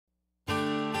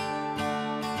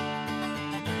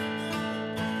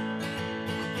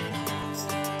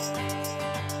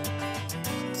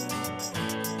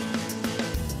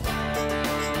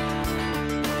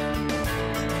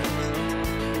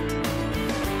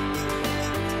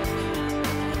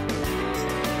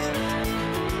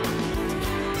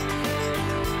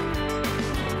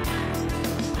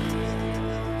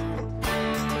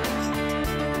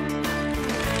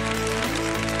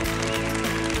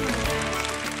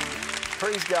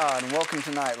Praise God and welcome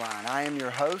to Nite Line. I am your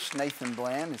host, Nathan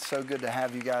Bland. It's so good to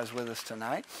have you guys with us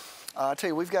tonight. I'll tell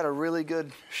you, we've got a really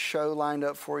good show lined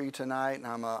up for you tonight, and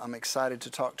I'm excited to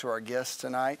talk to our guests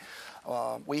tonight.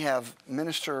 We have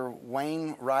Minister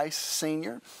Wayne Rice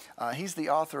Sr. He's the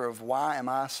author of Why Am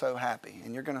I So Happy?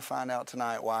 And you're going to find out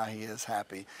tonight why he is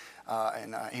happy.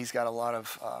 He's got a lot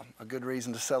of a good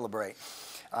reason to celebrate.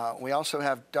 We also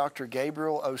have Dr.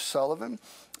 Gabriel O'Sullivan.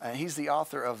 He's the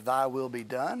author of Thy Will Be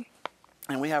Done.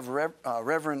 And we have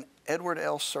Reverend Edward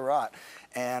L. Surratt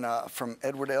and from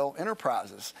Edward L.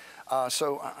 Enterprises.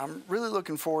 So I'm really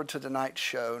looking forward to tonight's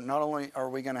show. Not only are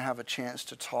we going to have a chance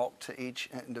to talk to each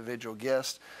individual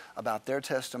guest about their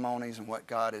testimonies and what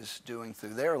God is doing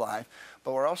through their life,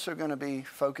 but we're also going to be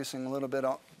focusing a little bit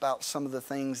about some of the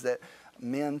things that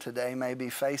men today may be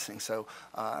facing. So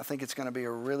I think it's going to be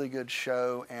a really good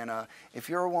show. And if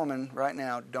you're a woman right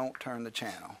now, don't turn the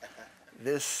channel.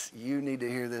 You need to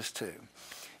hear this too.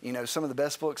 You know, some of the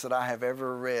best books that I have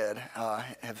ever read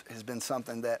has been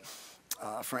something that,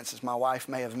 for instance, my wife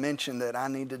may have mentioned that I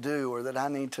need to do or that I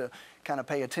need to kind of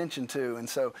pay attention to. And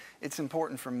so it's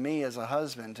important for me as a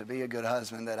husband to be a good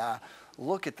husband, that I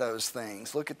look at those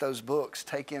things, look at those books,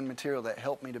 take in material that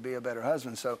help me to be a better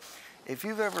husband. So if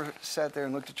you've ever sat there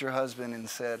and looked at your husband and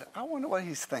said, I wonder what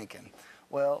he's thinking,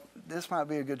 well, this might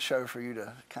be a good show for you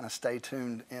to kind of stay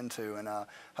tuned into, and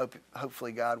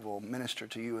hopefully God will minister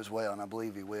to you as well, and I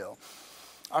believe He will.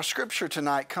 Our scripture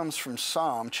tonight comes from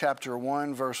Psalm chapter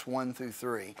 1, verse 1 through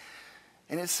 3.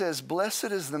 And it says,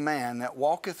 Blessed is the man that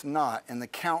walketh not in the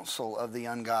counsel of the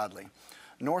ungodly,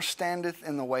 nor standeth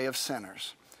in the way of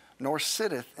sinners, nor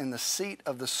sitteth in the seat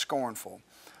of the scornful.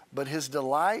 But his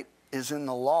delight is in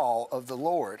the law of the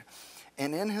Lord,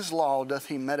 and in his law doth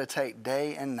he meditate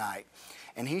day and night.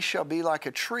 And he shall be like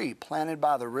a tree planted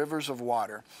by the rivers of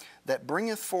water, that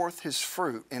bringeth forth his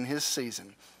fruit in his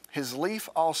season. His leaf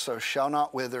also shall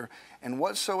not wither, and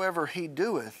whatsoever he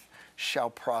doeth shall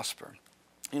prosper.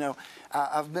 You know,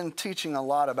 I've been teaching a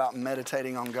lot about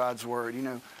meditating on God's Word. You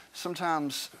know,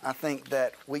 sometimes I think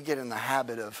that we get in the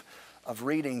habit of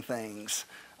reading things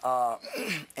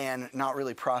and not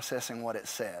really processing what it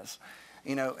says.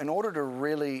 You know, in order to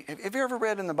really, have you ever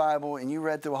read in the Bible and you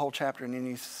read through a whole chapter and then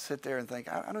you sit there and think,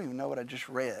 I don't even know what I just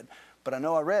read, but I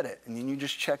know I read it. And then you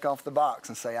just check off the box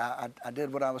and say, I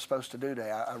did what I was supposed to do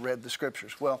today. I read the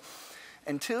scriptures. Well,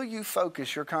 until you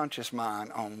focus your conscious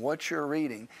mind on what you're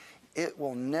reading, it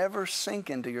will never sink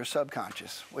into your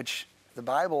subconscious, which the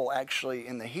Bible actually,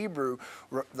 in the Hebrew,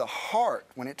 the heart,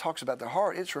 when it talks about the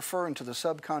heart, it's referring to the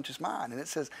subconscious mind. And it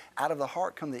says, out of the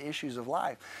heart come the issues of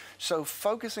life. So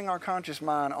focusing our conscious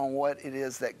mind on what it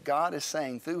is that God is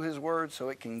saying through His Word so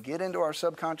it can get into our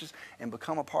subconscious and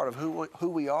become a part of who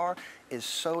we are is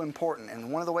so important.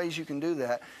 And one of the ways you can do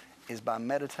that is by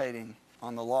meditating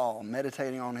on the law,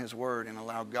 meditating on His Word, and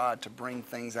allow God to bring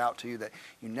things out to you that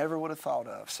you never would have thought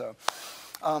of. So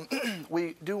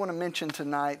we do want to mention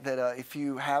tonight that if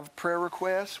you have prayer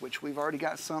requests, which we've already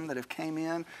got some that have came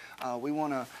in, we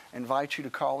want to invite you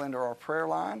to call into our prayer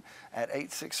line at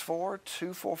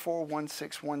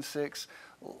 864-244-1616.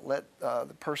 Let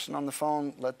the person on the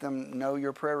phone, let them know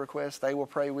your prayer request. They will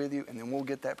pray with you, and then we'll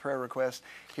get that prayer request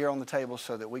here on the table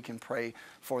so that we can pray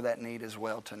for that need as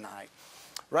well tonight.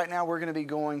 Right now we're going to be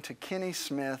going to Kenny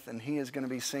Smith, and he is going to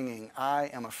be singing, I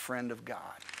Am a Friend of God.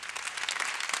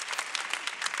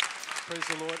 Praise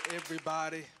the Lord,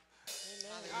 everybody.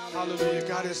 Hallelujah.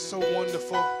 God is so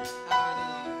wonderful.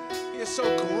 He is so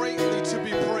greatly to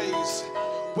be praised.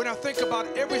 When I think about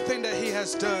everything that He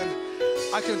has done,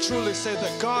 I can truly say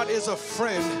that God is a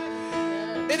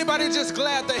friend. Anybody just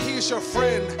glad that He's your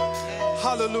friend?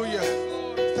 Hallelujah.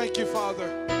 Thank you, Father.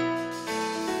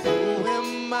 Who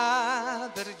am I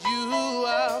that you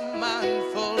are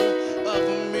mindful of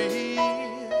me?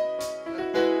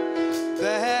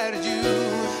 That you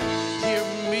hear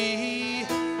me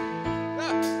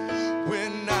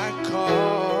when I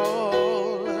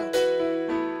call.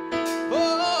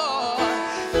 Oh,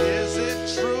 is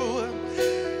it true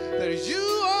that you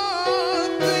are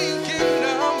thinking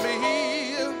of me?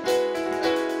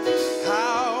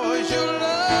 How you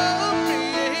love me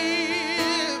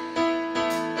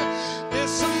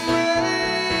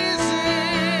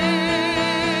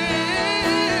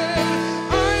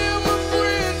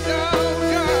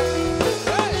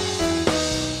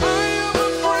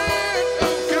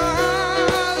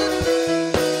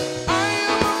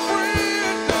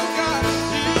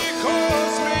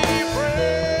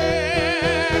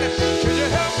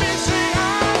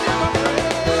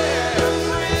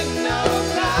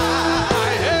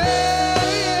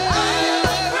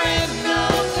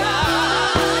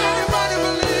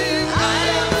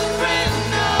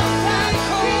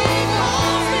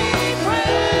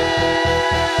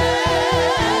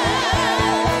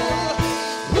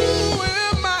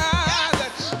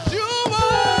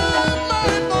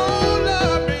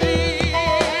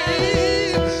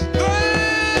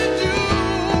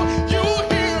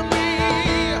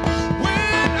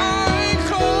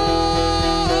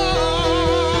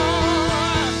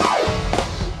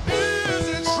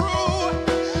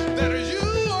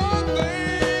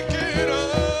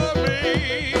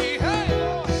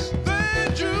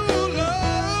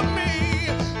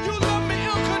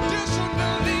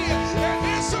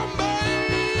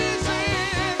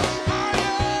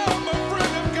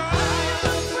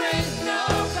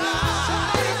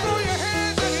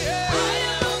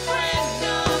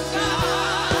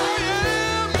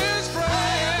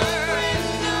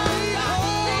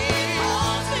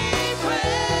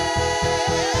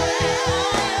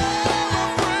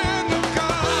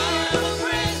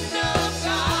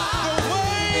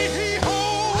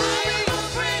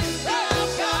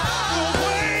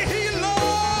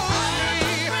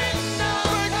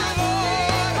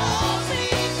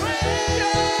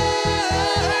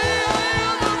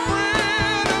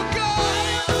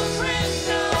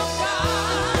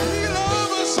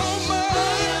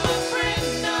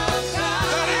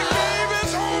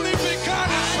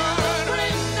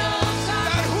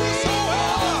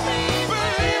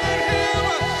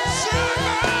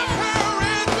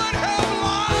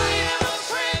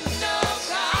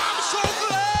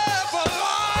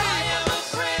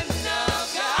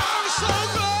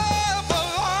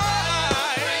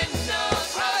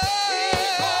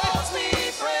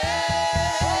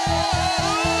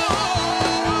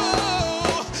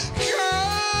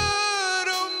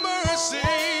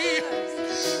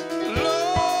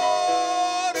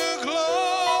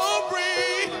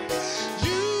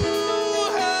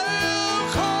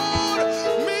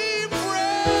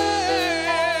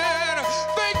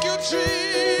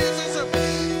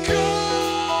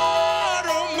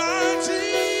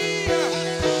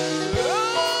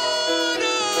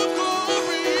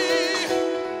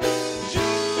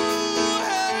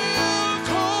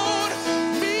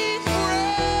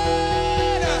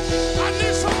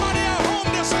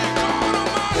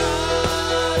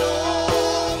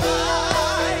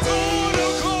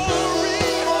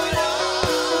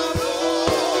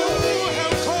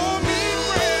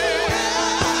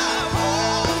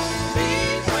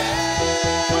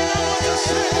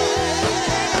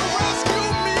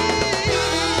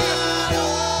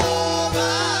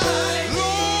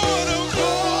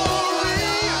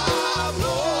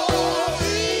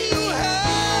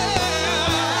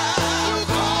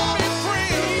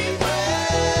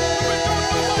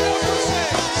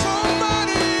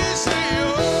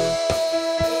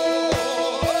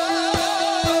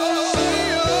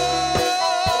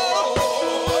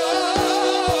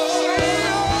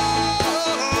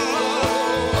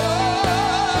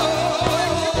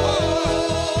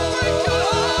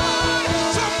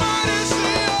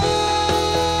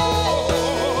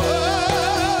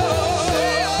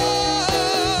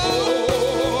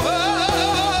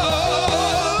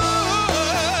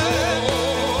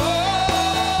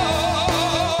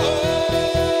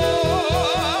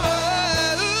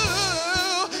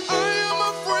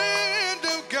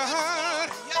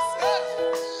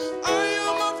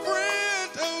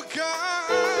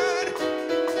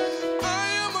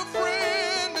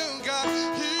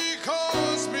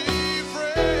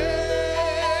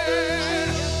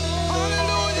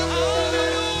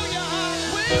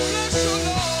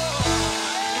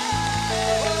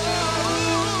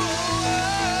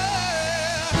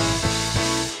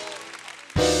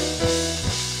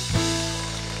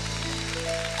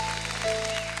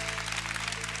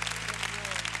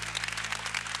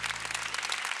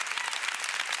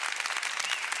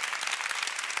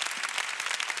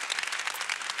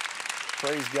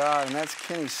Praise God, and that's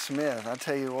Kenny Smith. I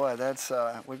tell you what, that's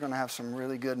we're going to have some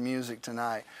really good music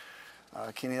tonight.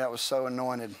 Kenny, that was so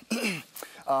anointed.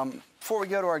 Before we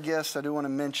go to our guests, I do want to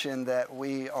mention that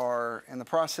we are in the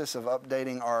process of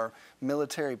updating our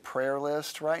military prayer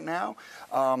list right now.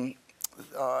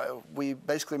 We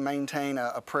basically maintain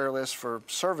a prayer list for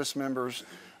service members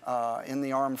in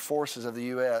the armed forces of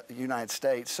the United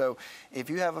States. So if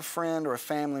you have a friend or a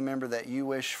family member that you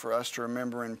wish for us to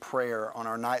remember in prayer on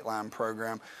our Nite Line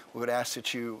program, we would ask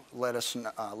that you let us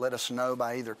know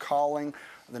by either calling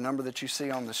the number that you see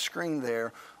on the screen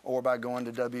there or by going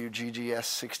to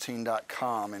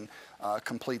wggs16.com and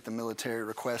complete the military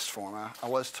request form. I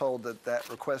was told that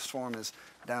request form is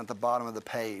down at the bottom of the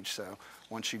page, so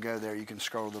once you go there you can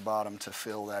scroll to the bottom to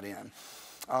fill that in.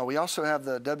 We also have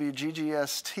the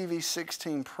WGGS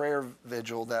TV16 prayer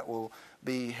vigil that will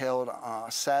be held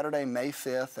Saturday, May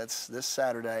 5th. That's this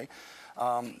Saturday.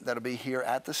 That'll be here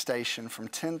at the station from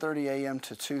 10:30 a.m.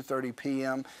 to 2:30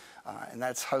 p.m. And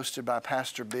that's hosted by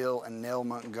Pastor Bill and Nell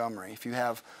Montgomery. If you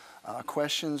have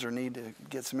questions or need to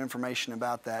get some information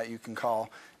about that, you can call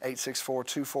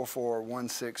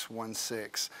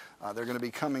 864-244-1616. They're going to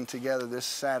be coming together this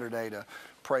Saturday to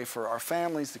pray for our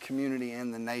families, the community,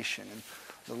 and the nation. And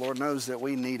the Lord knows that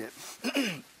we need it.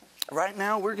 Right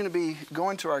now, we're going to be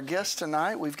going to our guests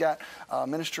tonight. We've got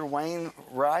Minister Wayne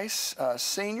Rice,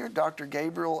 Sr., Dr.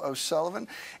 Gabriel O'Sullivan,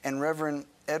 and Reverend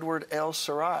Edward L.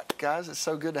 Surratt. Guys, it's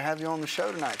so good to have you on the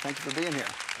show tonight. Thank you for being here.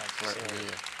 Thank you.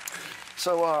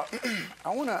 So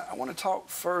I want to talk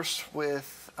first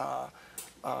with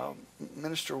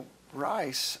Minister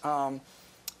Rice.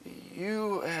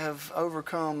 You have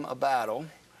overcome a battle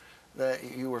that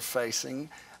you were facing.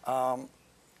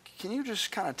 Can you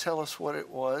just kind of tell us what it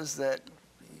was that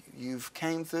you've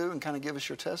came through and kind of give us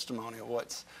your testimony of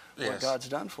what God's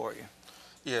done for you?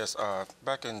 Yes,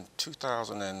 back in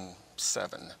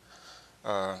 2007,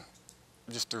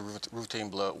 just through routine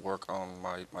blood work on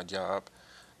my job,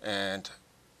 and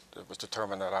it was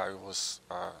determined that I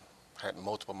had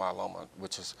multiple myeloma,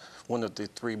 which is one of the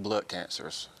 3 blood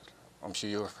cancers. I'm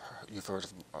sure you've heard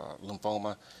of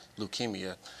lymphoma,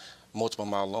 leukemia. Multiple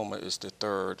myeloma is the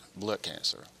 3rd blood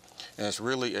cancer. And it's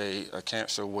really a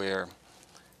cancer where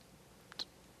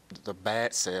the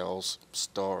bad cells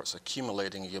starts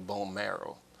accumulating in your bone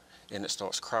marrow, and it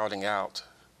starts crowding out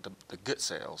the good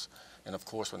cells. And of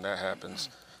course, when that happens,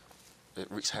 it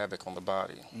wreaks havoc on the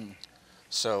body.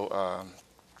 So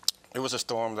it was a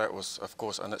storm that was, of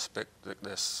course, unexpected,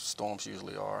 as storms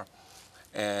usually are.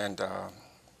 And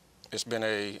it's been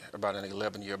about an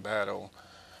 11-year battle,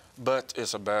 but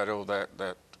it's a battle that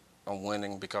I'm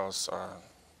winning because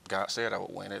God said I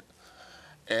would win it.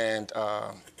 And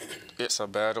it's a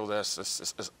battle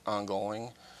that's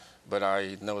ongoing, but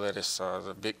I know that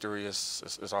the victory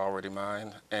is already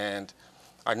mine. And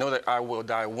I know that I will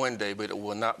die one day, but it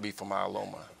will not be for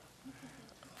myeloma.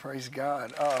 Praise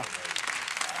God.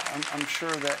 I'm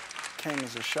sure that came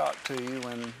as a shock to you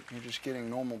when you're just getting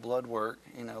normal blood work.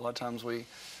 You know, a lot of times we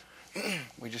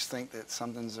just think that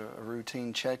something's a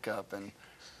routine checkup, and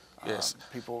yes,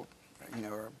 people, you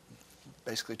know, are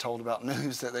basically told about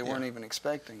news that they weren't even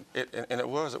expecting. It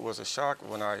was a shock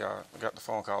when I got the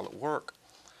phone call at work.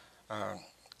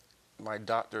 My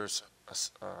doctor's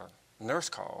nurse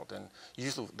called, and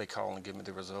usually they call and give me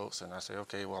the results, and I say,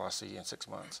 okay, well, I'll see you in 6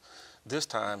 months. This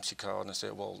time she called and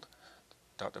said, well,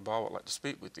 Dr. Ball would like to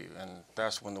speak with you. And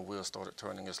that's when the wheels started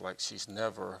turning. It's like she's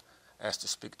never asked to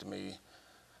speak to me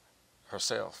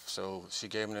herself. So she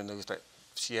gave me the news that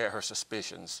she had her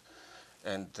suspicions.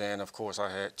 And then, of course,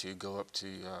 I had to go up to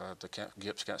the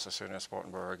Gibbs Cancer Center in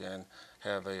Spartanburg and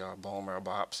have a bone marrow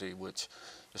biopsy, which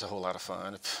is a whole lot of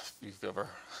fun if you've ever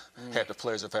had the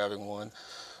pleasure of having one.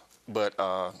 But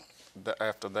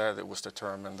after that, it was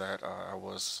determined that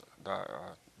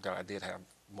that I did have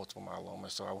multiple myeloma.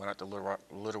 So I went out to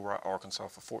Little Rock, Arkansas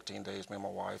for 14 days, me and my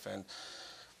wife, and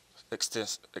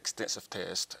extensive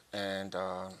test, and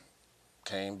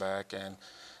came back and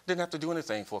didn't have to do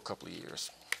anything for a couple of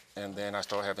years. And then I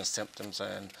started having symptoms,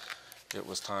 and it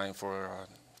was time for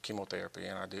chemotherapy,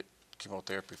 and I did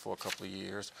chemotherapy for a couple of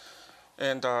years.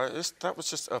 And that was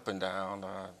just up and down.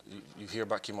 You hear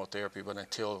about chemotherapy, but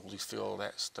until you feel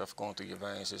that stuff going through your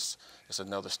veins, it's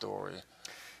another story.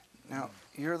 Now,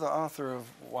 you're the author of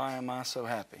Why Am I So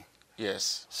Happy?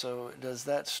 Yes. So does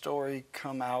that story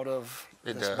come out of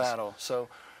this does. battle? So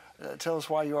tell us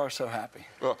why you are so happy.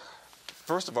 Well,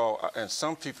 first of all, and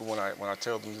some people, when I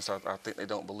tell them this, I think they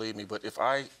don't believe me, but if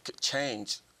I could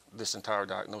change this entire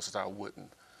diagnosis, I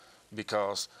wouldn't,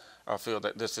 because I feel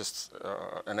that this is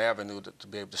an avenue to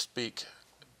be able to speak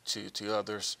to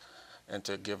others and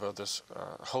to give others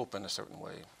hope in a certain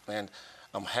way. And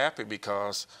I'm happy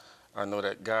because I know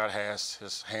that God has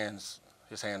his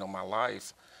hand on my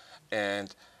life,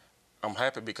 and I'm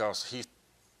happy because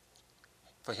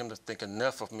for him to think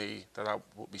enough of me that I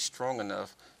would be strong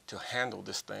enough to handle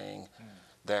this thing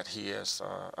that he has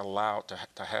allowed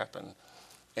to happen.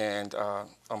 And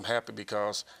I'm happy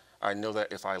because I know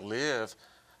that if I live,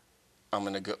 I'm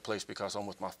in a good place because I'm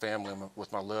with my family, I'm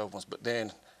with my loved ones. But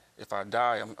then if I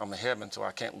die, I'm in heaven, so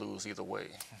I can't lose either way.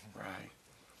 Right.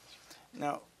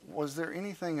 Now, was there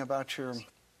anything about your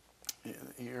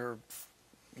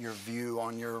view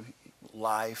on your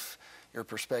life, your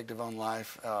perspective on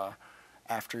life,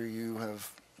 after you have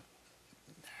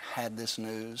had this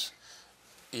news?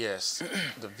 Yes,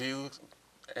 the view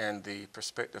and the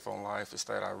perspective on life is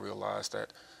that I realized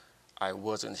that I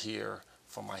wasn't here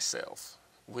for myself.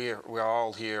 We're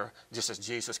all here, just as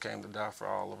Jesus came to die for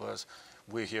all of us,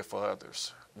 we're here for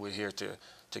others. We're here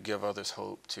to give others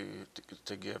hope,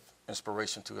 to give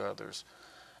inspiration to others.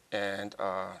 And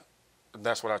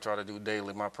that's what I try to do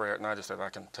daily. My prayer at night is that I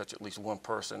can touch at least one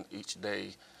person each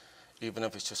day, even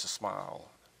if it's just a smile,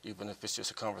 even if it's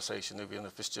just a conversation, even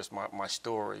if it's just my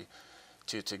story,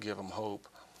 to give them hope.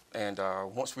 And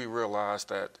once we realize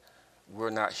that we're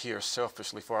not here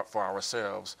selfishly for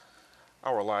ourselves,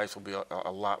 our lives will be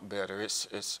a lot better.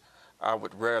 I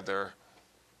would rather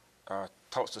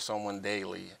talk to someone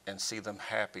daily and see them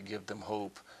happy, give them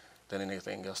hope, than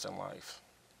anything else in life.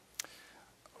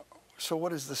 So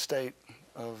what is the state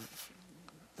of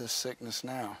this sickness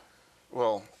now?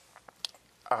 Well,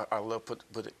 I love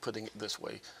putting it this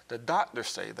way. The doctors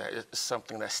say that it's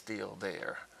something that's still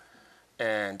there.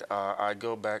 And I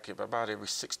go back about every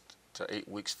 6 to 8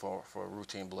 weeks for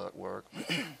routine blood work.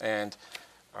 And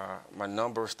my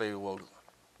numbers,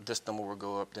 this number will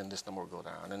go up, then this number will go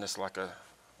down. And it's like a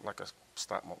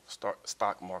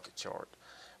stock market chart.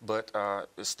 But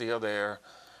it's still there,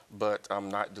 but I'm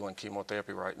not doing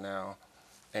chemotherapy right now.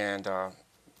 And I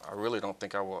really don't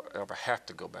think I will ever have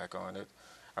to go back on it.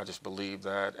 I just believe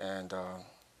that, and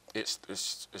it's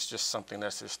just something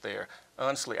that's just there.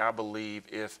 Honestly, I believe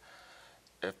if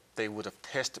they would have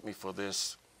tested me for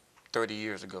this 30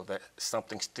 years ago, that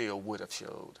something still would have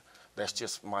showed. That's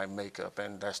just my makeup,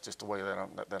 and that's just the way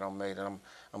that I'm made. And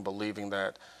I'm believing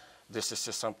that this is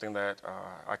just something that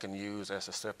I can use as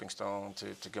a stepping stone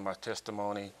to give my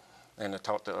testimony and to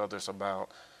talk to others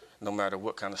about. No matter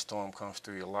what kind of storm comes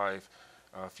through your life,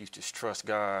 if you just trust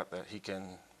God, that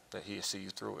He'll see you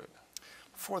through it.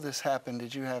 Before this happened,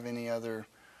 did you have any other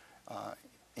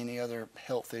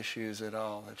health issues at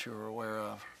all that you were aware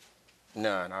of?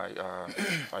 None.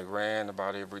 I ran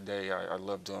about every day. I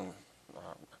love doing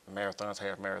marathons,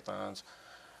 half marathons,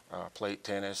 played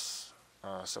tennis.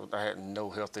 So I had no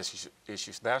health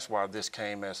issues. That's why this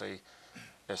came as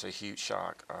a huge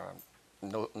shock.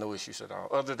 No issues at all,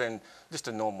 other than just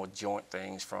the normal joint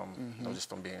things from just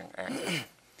from being active.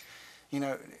 You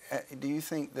know, do you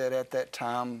think that at that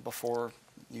time before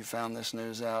you found this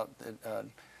news out, that,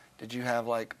 did you have,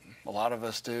 like a lot of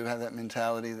us do, have that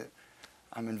mentality that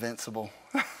I'm invincible,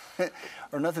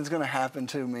 or nothing's going to happen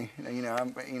to me? You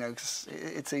know, 'cause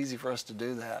it's easy for us to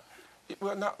do that.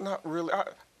 Well, not really.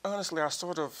 Honestly, I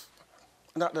sort of,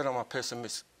 not that I'm a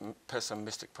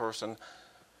pessimistic person,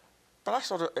 but I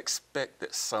sort of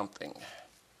expected something.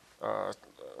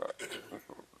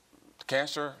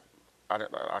 Cancer,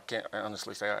 I can't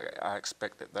honestly say I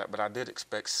expected that, but I did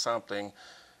expect something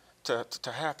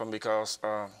to happen because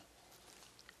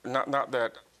not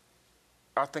that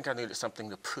I think I needed something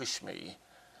to push me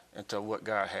into what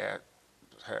God had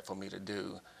for me to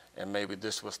do. And maybe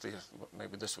this was the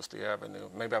avenue.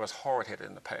 Maybe I was hard-headed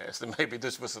in the past, and maybe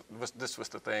this was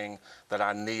the thing that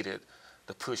I needed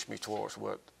to push me towards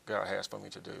what God has for me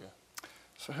to do.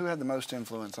 So, who had the most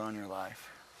influence on your life?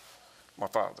 My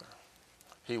father.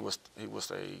 He was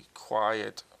a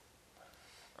quiet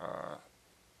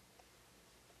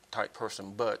type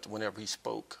person, but whenever he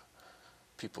spoke,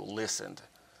 people listened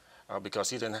because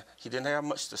he didn't have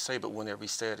much to say. But whenever he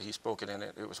said it, he spoke it, and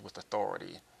it was with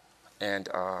authority. And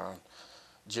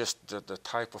just the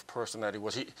type of person that he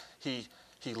was.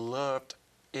 He loved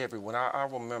everyone. I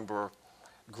remember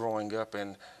growing up,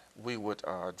 and we would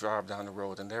drive down the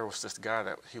road, and there was this guy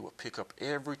that he would pick up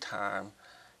every time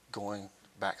going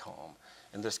back home.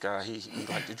 And this guy, he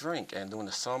liked to drink, and during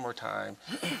the summertime,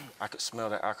 I could smell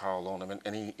the alcohol on him,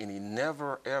 and he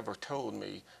never, ever told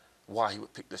me why he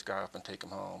would pick this guy up and take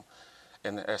him home.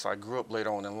 And as I grew up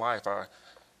later on in life,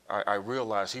 I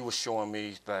realized he was showing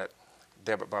me that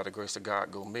David, by the grace of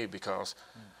God, go me, because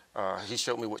he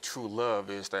showed me what true love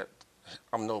is, that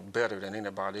I'm no better than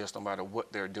anybody else, no matter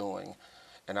what they're doing.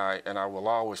 And I will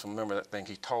always remember that thing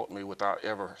he taught me without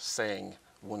ever saying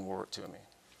one word to me.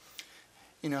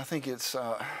 You know, I think it's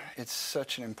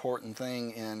such an important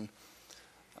thing in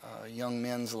young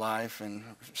men's life, and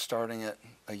starting at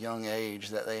a young age,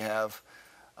 that they have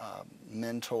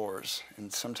mentors.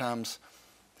 And sometimes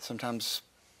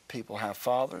people have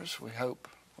fathers. We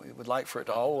would like for it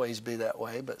to always be that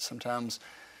way, but sometimes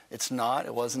it's not.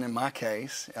 It wasn't in my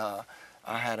case.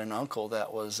 I had an uncle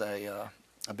that was a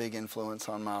big influence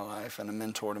on my life and a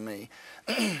mentor to me.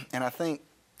 And I think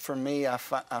for me, I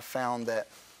found that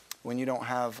when you don't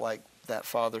have like that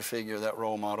father figure, that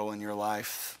role model in your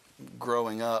life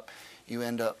growing up, you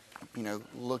end up, you know,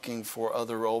 looking for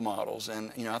other role models.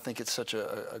 And, you know, I think it's such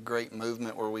a great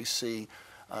movement where we see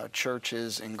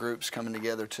churches and groups coming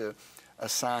together to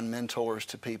assign mentors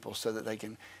to people so that they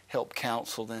can help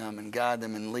counsel them and guide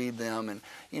them and lead them, and,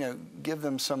 you know, give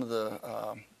them some of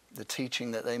the teaching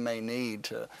that they may need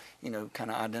to, you know, kind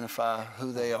of identify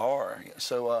who they are.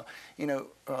 So, you know,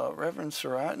 Reverend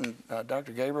Surratt and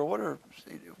Dr. Gabriel,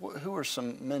 who are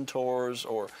some mentors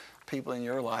or people in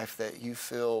your life that you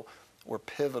feel were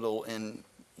pivotal in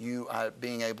you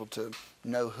being able to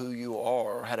know who you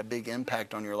are, or had a big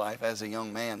impact on your life as a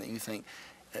young man, that you think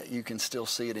you can still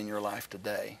see it in your life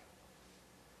today?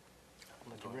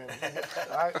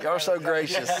 Y'all are so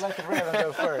gracious. I'd like the Reverend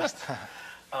go first.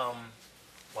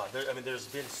 Wow, there's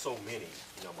been so many.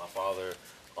 You know, my father,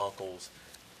 uncles.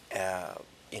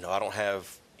 You know, I don't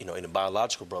have, you know, any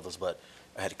biological brothers, but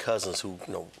I had cousins who,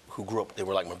 you know, who grew up. They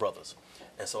were like my brothers,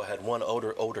 and so I had one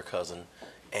older cousin,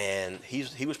 and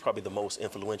he was probably the most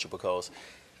influential, because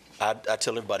I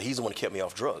tell everybody he's the one who kept me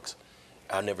off drugs.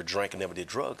 I never drank and never did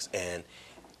drugs, and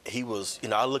he was, you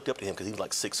know, I looked up to him because he was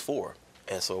like 6'4",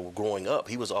 and so growing up,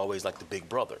 he was always like the big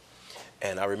brother.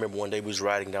 And I remember one day we was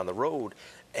riding down the road,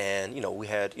 and, you know, we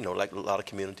had, you know, like a lot of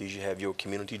communities, you have your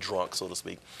community drunk, so to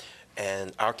speak.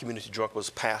 And our community drunk was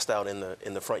passed out in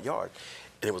the front yard.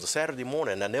 And it was a Saturday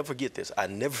morning, and I never forget this.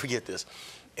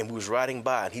 And we was riding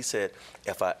by, and he said,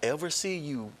 if I ever see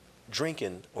you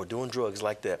drinking or doing drugs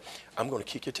like that, I'm going to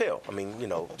kick your tail. I mean, you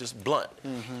know, just blunt.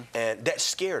 Mm-hmm. And that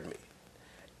scared me.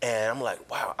 And I'm like,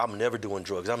 wow, I'm never doing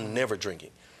drugs. I'm never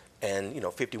drinking. And, you know,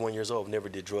 51 years old, never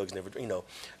did drugs, never, you know.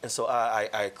 And so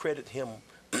I credit him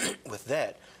with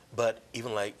that. But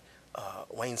even like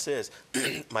Wayne says,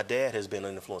 my dad has been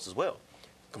an influence as well.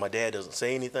 Because my dad doesn't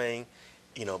say anything,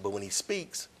 you know, but when he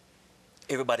speaks,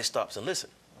 everybody stops and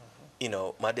listens. You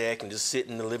know, my dad can just sit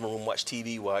in the living room, watch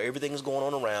TV while everything is going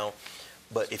on around.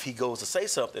 But if he goes to say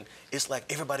something, it's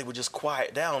like everybody would just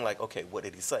quiet down, like, okay, what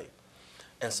did he say?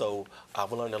 And so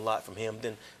I've learned a lot from him.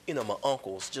 Then, you know, my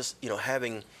uncles, just, you know,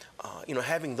 having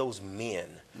those men,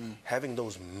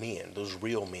 those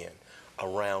real men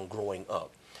around growing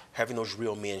up, having those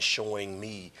real men showing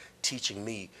me, teaching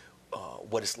me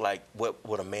what it's like,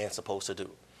 what a man's supposed to do.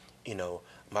 You know,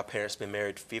 my parents been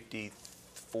married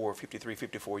 54,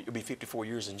 it'll be 54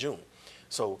 years in June.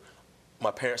 So my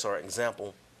parents are an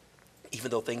example. Even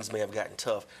though things may have gotten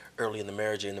tough early in the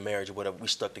marriage or whatever, we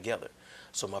stuck together.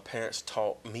 So my parents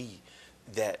taught me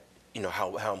that, you know,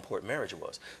 how important marriage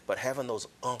was. But having those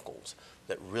uncles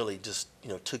that really just, you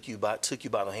know, took you by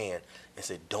the hand and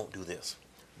said, don't do this,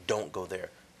 don't go there,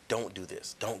 don't do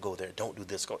this, don't go there, don't do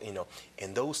this, you know.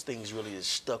 And those things really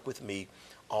just stuck with me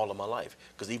all of my life.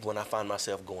 Because even when I find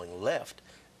myself going left,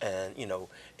 and, you know,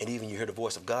 and even you hear the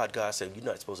voice of God said, you're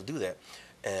not supposed to do that.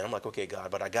 And I'm like, okay, God,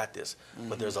 but I got this. Mm-hmm.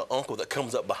 But there's an uncle that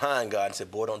comes up behind God and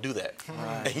said, boy, don't do that.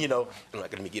 Right. And, you know, I'm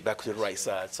like, let me get back to the right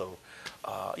side. So,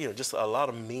 you know, just a lot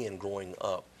of men growing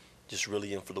up, just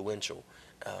really influential.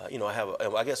 You know,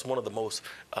 I guess one of the most,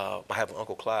 I have an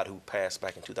Uncle Clyde who passed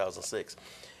back in 2006.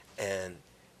 And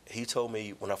he told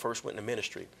me when I first went into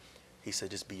ministry, he said,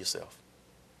 just be yourself.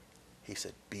 He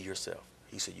said, be yourself.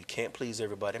 He said, you can't please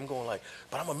everybody. I'm going like,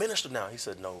 but I'm a minister now. He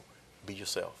said, no, be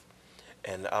yourself.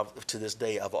 And to this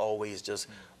day, I've always just,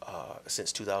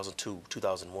 since 2002,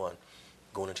 2001,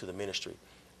 going into the ministry,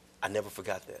 I never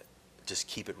forgot that. Just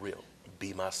keep it real.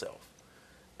 Be myself.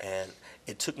 And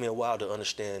it took me a while to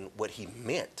understand what he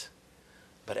meant.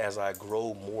 But as I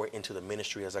grow more into the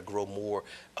ministry, as I grow more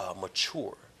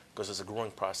mature, because it's a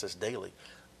growing process daily,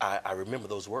 I remember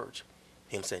those words.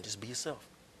 Him saying, just be yourself.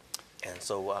 And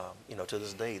so, you know, to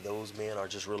this day, those men are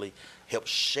just really helped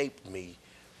shape me,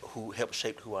 who helped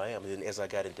shape who I am. And as I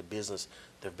got into business,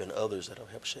 there have been others that have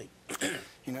helped shape.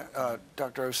 You know,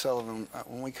 Dr. O'Sullivan,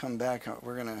 when we come back,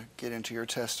 we're going to get into your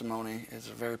testimony. It's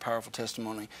a very powerful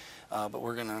testimony, but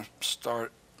we're going to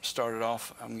start it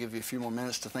off. I'm going to give you a few more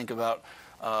minutes to think about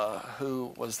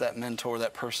who was that mentor,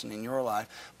 that person in your life.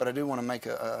 But I do want to make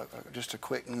just a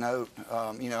quick note.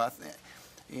 You know,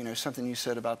 you know, something you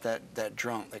said about that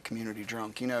drunk, that community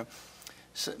drunk. You know,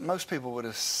 so most people would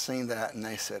have seen that and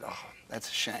they said, oh, that's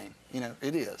a shame. You know,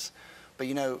 it is. But,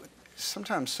 you know,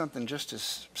 sometimes something just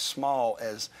as small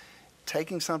as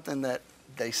taking something that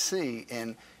they see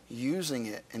and using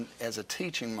it as a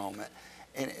teaching moment.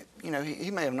 And, you know,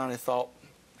 he may have not have thought,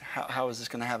 how is this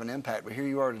going to have an impact? But here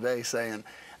you are today saying,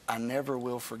 I never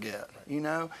will forget, you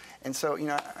know? And so, you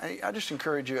know, I just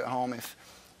encourage you at home, if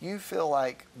you feel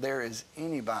like there is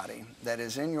anybody that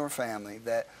is in your family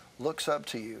that looks up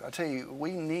to you, I tell you,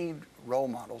 we need role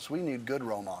models. We need good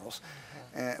role models.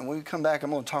 And when we come back,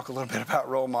 I'm going to talk a little bit about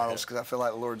role models because I feel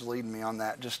like the Lord's leading me on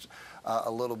that just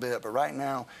a little bit. But right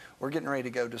now, we're getting ready to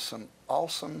go to some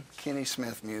awesome Kenny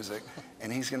Smith music,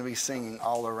 and he's going to be singing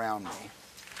All Around Me.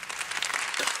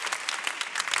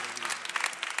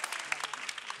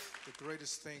 The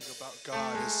greatest thing about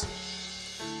God is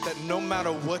that no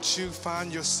matter what you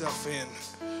find yourself in,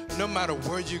 no matter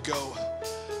where you go,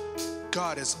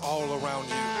 God is all around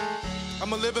you.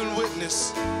 I'm a living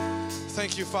witness.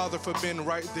 Thank you, Father, for being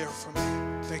right there for me.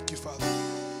 Thank you, Father.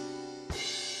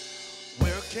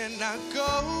 Where can I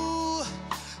go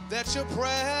that your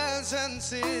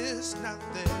presence is not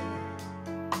there?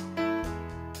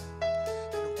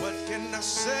 And what can I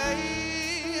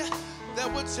say that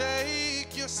would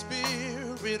take your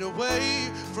spirit away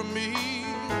from me?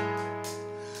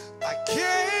 I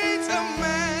can't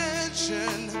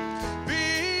imagine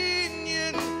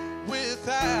being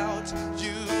without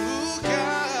you,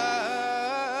 God.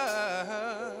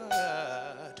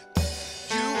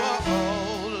 You are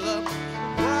all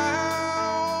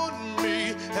around me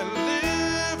and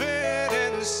living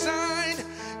inside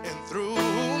and through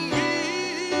me.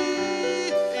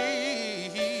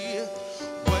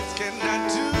 What can I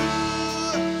do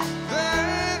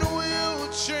that will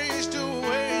change the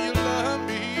way you love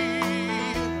me?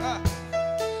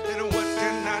 And what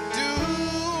can I do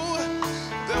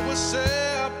that will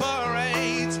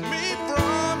separate me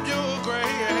from your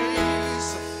grace?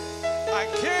 I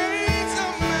can't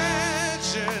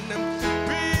imagine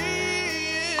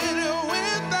being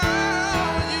without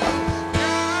you,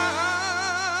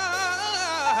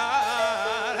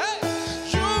 God. Hey,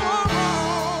 you are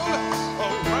all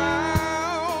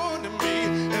around me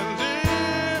and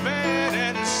living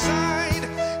inside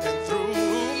and through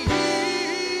me.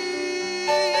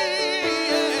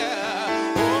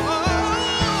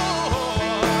 Oh,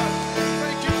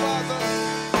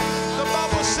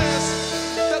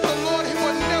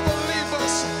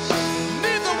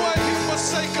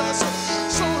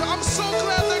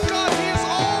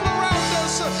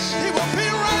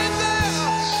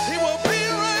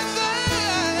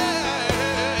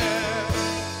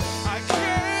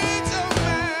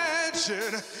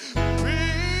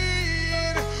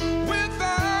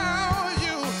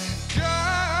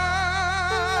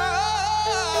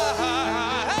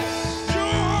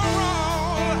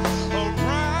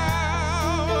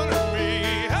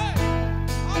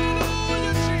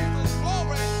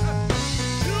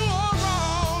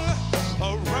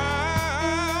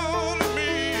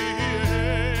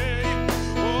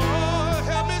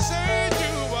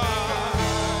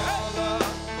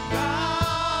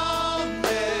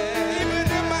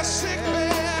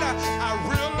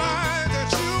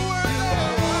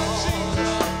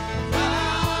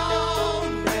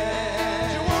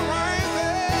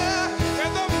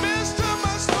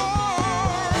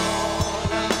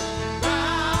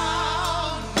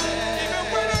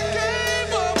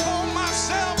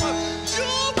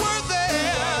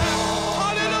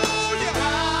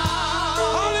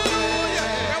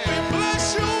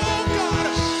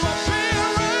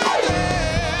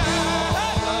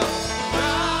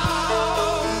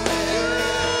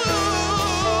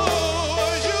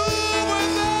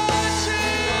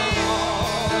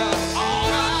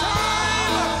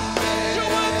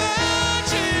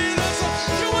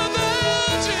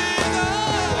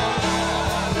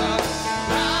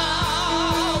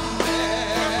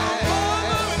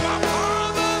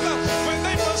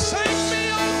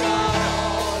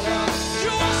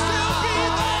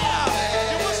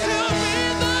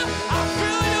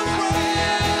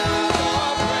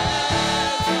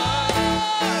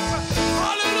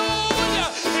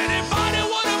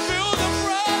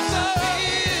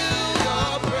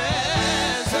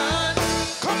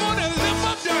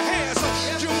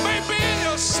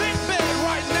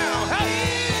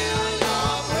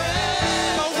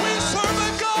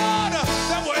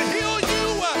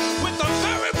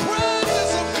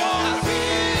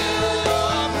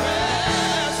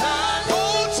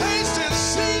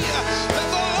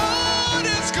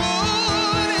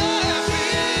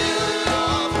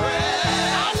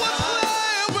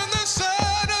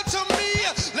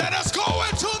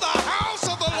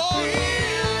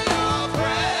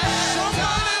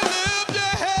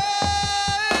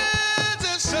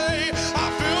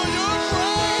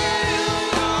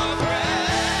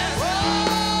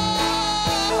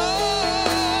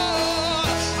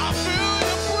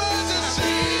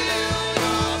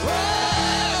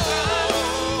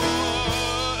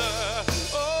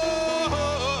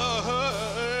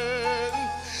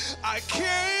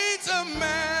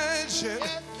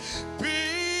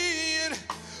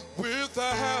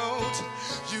 without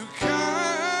you, God.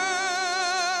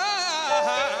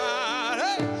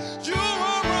 Hey, you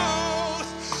are all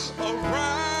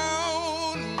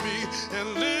around me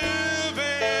and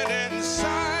living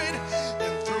inside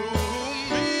and through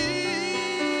me.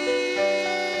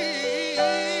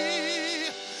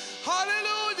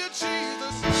 Hallelujah,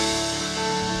 Jesus.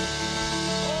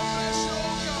 Oh, bless your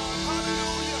God.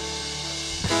 Hallelujah.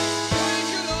 Thank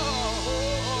you, Lord.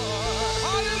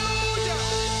 Hallelujah.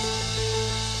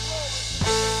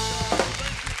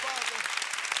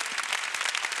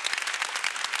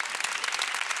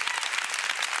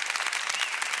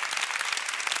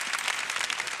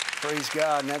 Praise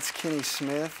God, and that's Kenny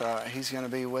Smith. He's going to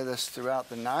be with us throughout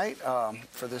the night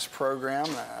for this program.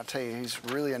 I tell you, he's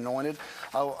really anointed.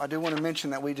 I do want to mention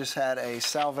that we just had a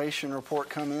salvation report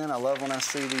come in. I love when I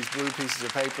see these blue pieces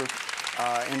of paper.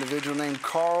 Individual named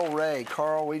Carl Ray.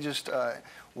 Carl, we just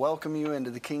welcome you into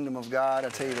the kingdom of God. I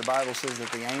tell you, the Bible says that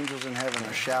the angels in heaven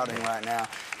are shouting right now,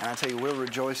 and I tell you, we're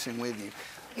rejoicing with you.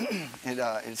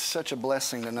 It's such a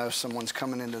blessing to know someone's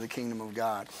coming into the kingdom of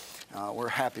God. We're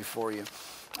happy for you.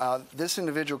 This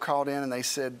individual called in and they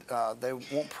said they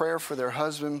want prayer for their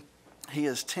husband. He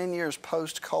is 10 years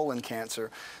post-colon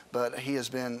cancer, but he has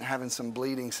been having some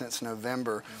bleeding since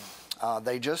November.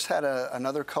 They just had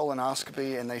another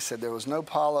colonoscopy and they said there was no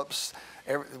polyps,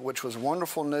 which was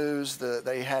wonderful news.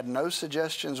 They had no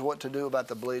suggestions what to do about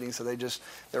the bleeding, so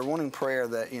they're wanting prayer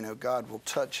that, you know, God will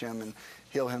touch him and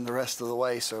heal him the rest of the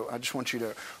way. So I just want you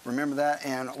to remember that.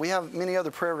 And we have many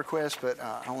other prayer requests, but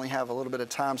I only have a little bit of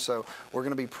time, so we're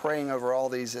going to be praying over all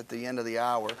these at the end of the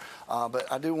hour.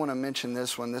 But I do want to mention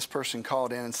this one. This person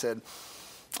called in and said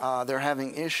they're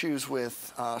having issues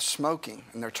with smoking,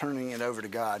 and they're turning it over to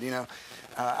God. You know,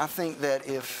 I think that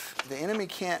if the enemy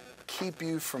can't keep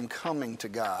you from coming to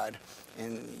God,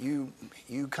 and you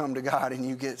come to God and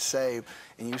you get saved,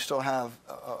 and you still have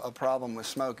a problem with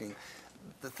smoking,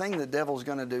 the thing the devil's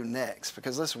going to do next,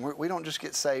 because listen, we don't just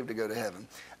get saved to go to heaven.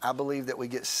 I believe that we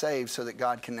get saved so that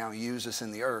God can now use us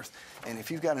in the earth. And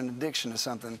if you've got an addiction to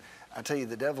something, I tell you,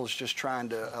 the devil's just trying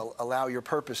to allow your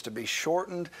purpose to be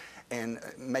shortened and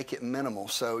make it minimal.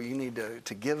 So you need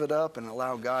to give it up and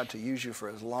allow God to use you for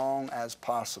as long as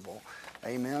possible.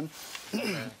 Amen.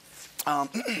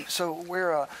 So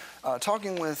we're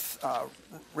talking with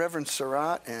Reverend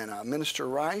Surratt and Minister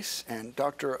Rice and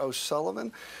Dr.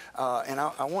 O'Sullivan. And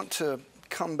I want to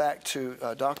come back to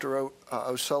Dr.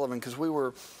 O'Sullivan, because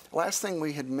last thing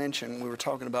we had mentioned, we were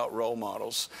talking about role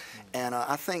models. And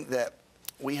I think that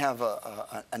we have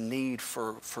a need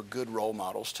for good role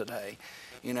models today.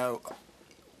 You know,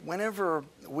 whenever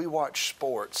we watch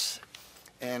sports,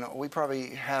 and we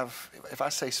probably have, if I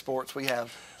say sports, we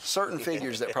have certain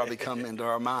figures that probably come into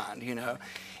our mind, you know.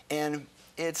 And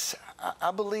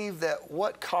I believe that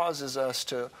what causes us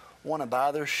to want to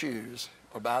buy their shoes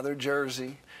or buy their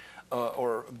jersey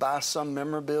or buy some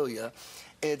memorabilia,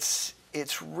 it's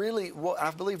really,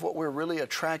 I believe what we're really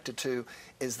attracted to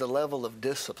is the level of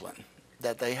discipline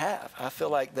that they have. I feel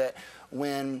like that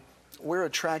when we're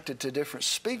attracted to different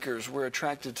speakers, we're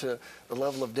attracted to the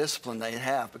level of discipline they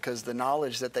have, because the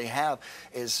knowledge that they have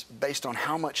is based on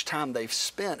how much time they've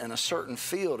spent in a certain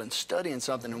field and studying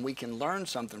something, and we can learn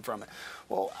something from it.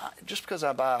 Well, just because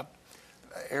I buy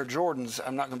Air Jordans,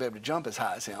 I'm not going to be able to jump as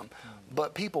high as him.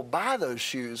 But people buy those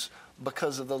shoes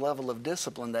because of the level of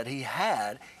discipline that he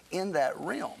had in that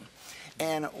realm.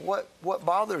 And what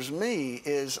bothers me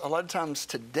is a lot of times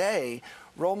today,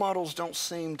 role models don't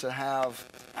seem to have,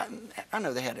 I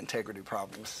know they had integrity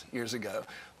problems years ago,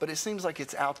 but it seems like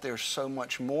it's out there so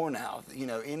much more now. You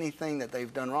know, anything that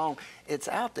they've done wrong, it's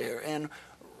out there. And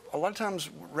a lot of times,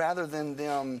 rather than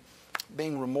them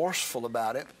being remorseful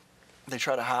about it, they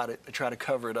try to hide it, they try to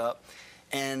cover it up.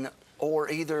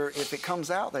 Or either if it comes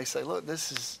out, they say, look,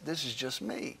 this is just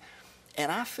me.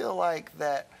 And I feel like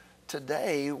that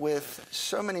today, with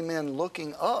so many men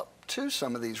looking up to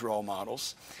some of these role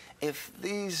models, if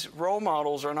these role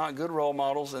models are not good role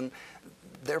models and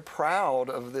they're proud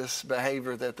of this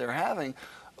behavior that they're having,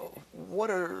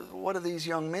 what are these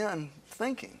young men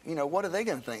thinking? You know, what are they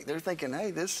going to think? They're thinking,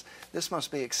 hey, this must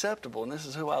be acceptable, and this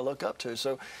is who I look up to.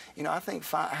 So, you know, I think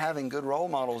having good role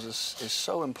models is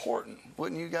so important.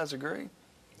 Wouldn't you guys agree?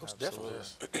 Most definitely.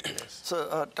 Yes.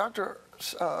 So, Dr.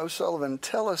 O'Sullivan,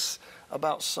 tell us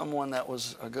about someone that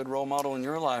was a good role model in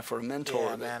your life or a mentor.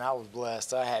 Yeah, man, I was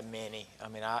blessed. I had many. I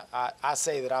mean, I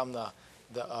say that I'm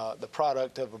the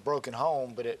product of a broken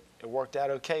home, but it worked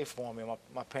out okay for me.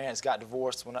 My parents got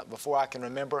divorced before I can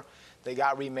remember. They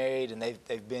got remarried, and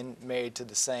they've been married to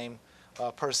the same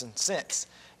person since.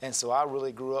 And so I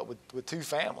really grew up with two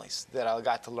families that I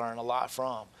got to learn a lot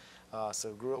from.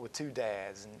 So grew up with 2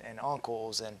 dads and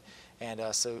uncles,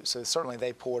 and so certainly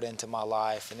they poured into my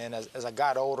life. And then as I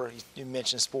got older, you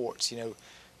mentioned sports,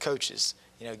 coaches,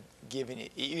 giving you,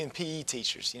 even PE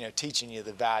teachers, teaching you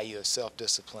the value of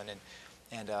self-discipline,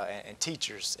 and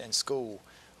teachers in school.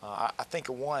 I think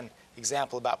of one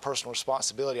example about personal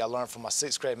responsibility I learned from my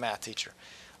 6th grade math teacher.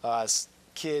 This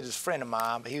kid is a friend of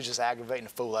mine, but he was just aggravating the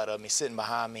fool out of me, sitting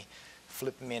behind me,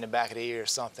 flipping me in the back of the ear or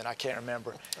something. I can't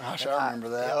remember. Gosh, I remember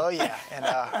that. Oh, yeah. And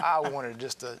I wanted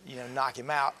just to, knock him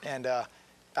out. And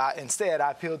instead,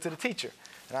 I appealed to the teacher.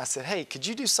 And I said, hey, could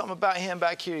you do something about him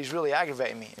back here? He's really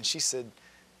aggravating me. And she said,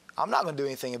 I'm not going to do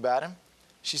anything about him.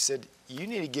 She said, you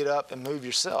need to get up and move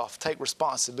yourself. Take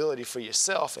responsibility for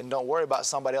yourself, and don't worry about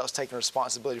somebody else taking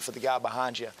responsibility for the guy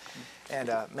behind you.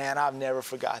 And, man, I've never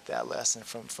forgot that lesson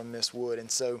from Miss Wood. And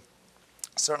so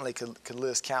certainly could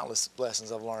list countless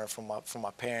lessons I've learned from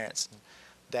my parents, and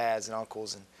dads and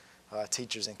uncles, and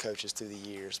teachers and coaches through the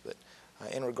years. But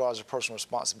in regards to personal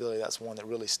responsibility, that's one that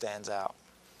really stands out.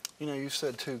 You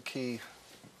said 2 key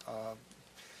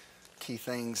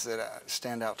things that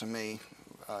stand out to me.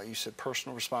 You said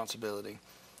personal responsibility,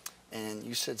 and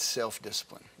you said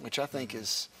self-discipline, which I think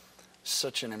is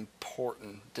such an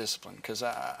important discipline, because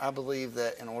I believe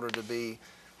that in order to be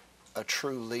a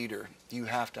true leader, you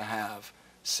have to have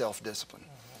self-discipline.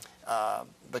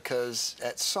 Because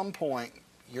at some point,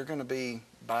 you're going to be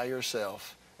by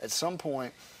yourself. At some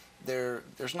point,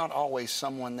 there's not always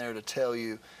someone there to tell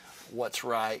you what's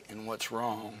right and what's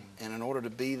wrong. And in order to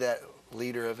be that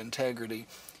leader of integrity,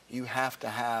 you have to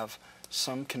have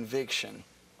some conviction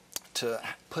to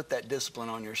put that discipline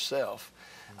on yourself.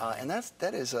 And that's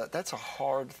a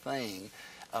hard thing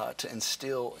to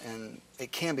instill in.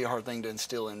 It can be a hard thing to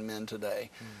instill in men today.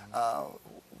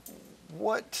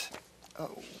 What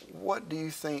do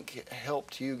you think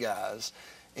helped you guys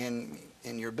in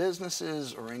your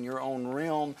businesses or in your own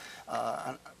realm?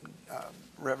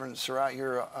 Reverend Surratt,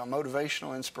 you're a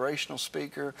motivational, inspirational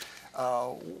speaker.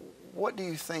 What do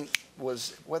you think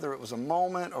was, whether it was a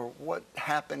moment or what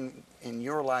happened in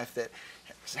your life that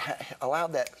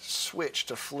allowed that switch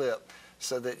to flip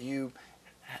so that you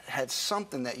had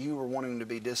something that you were wanting to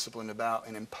be disciplined about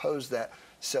and impose that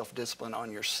self-discipline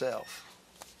on yourself?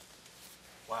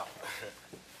 Wow.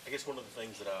 I guess one of the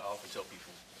things that I often tell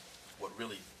people, what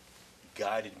really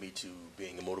guided me to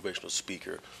being a motivational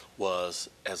speaker was,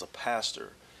 as a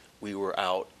pastor, we were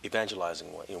out evangelizing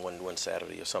one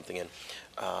Saturday or something, and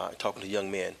talking to young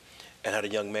men, and had a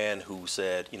young man who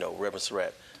said, Reverend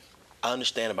Surratt, I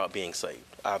understand about being saved.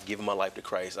 I've given my life to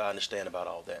Christ. I understand about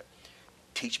all that.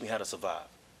 Teach me how to survive.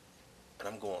 And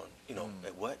I'm going,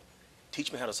 like, what?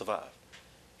 Teach me how to survive.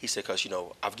 He said, because,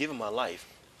 I've given my life.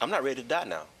 I'm not ready to die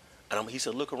now. And he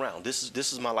said, look around. This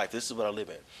is my life. This is what I live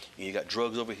in. You got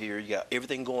drugs over here. You got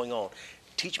everything going on.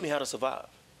 Teach me how to survive.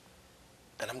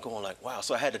 And I'm going like, wow.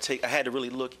 So I had to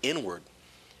really look inward.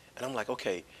 And I'm like,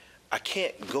 okay, I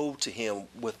can't go to him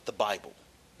with the Bible,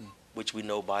 which we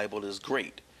know Bible is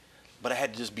great. But I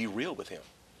had to just be real with him.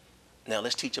 Now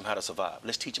let's teach him how to survive.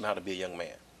 Let's teach him how to be a young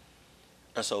man.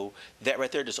 And so that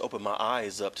right there just opened my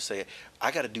eyes up to say,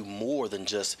 I got to do more than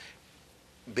just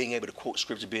being able to quote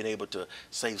scripture, being able to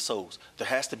save souls. There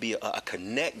has to be a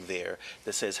connect there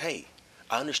that says, hey,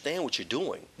 I understand what you're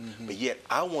doing, but yet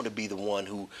I want to be the one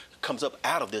who comes up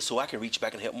out of this so I can reach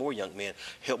back and help more young men,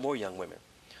 help more young women.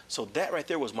 So that right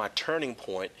there was my turning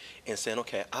point in saying,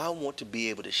 okay, I want to be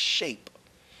able to shape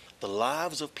the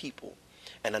lives of people.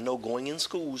 And I know going in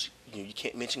schools, you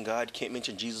can't mention God, you can't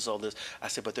mention Jesus, all this. I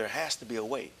said, but there has to be a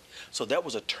way. So that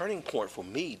was a turning point for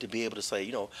me to be able to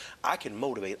say, I can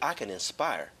motivate, I can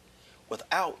inspire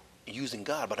without using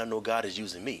God, but I know God is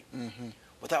using me.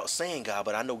 Without saying God,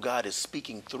 but I know God is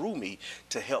speaking through me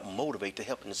to help motivate, to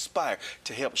help inspire,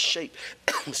 to help shape,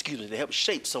 to help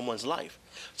shape someone's life.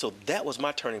 So that was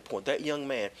my turning point. That young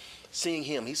man, seeing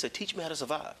him, he said, teach me how to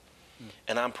survive.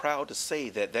 And I'm proud to say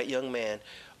that that young man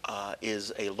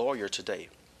is a lawyer today.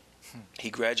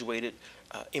 He graduated.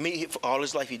 All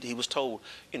his life he was told,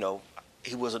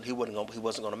 he wasn't going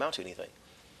to amount to anything.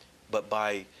 But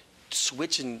by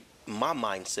switching my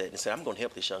mindset and saying, I'm going to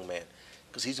help this young man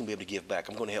because he's going to be able to give back.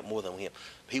 I'm going to help more than him.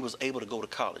 He was able to go to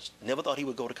college. Never thought he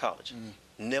would go to college.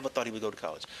 Never thought he would go to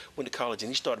college. Went to college and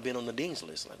he started being on the dean's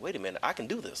list. Like, wait a minute, I can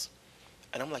do this.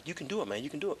 And I'm like, you can do it, man. You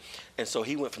can do it. And so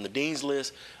he went from the dean's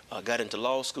list, got into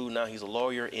law school. Now he's a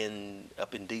lawyer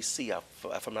up in D.C.,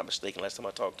 if I'm not mistaken, last time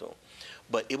I talked to him.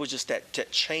 But it was just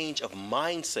that change of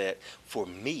mindset for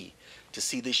me to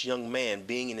see this young man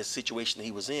being in the situation that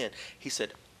he was in. He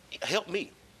said, help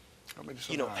me.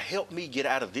 Help me get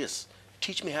out of this.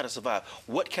 Teach me how to survive.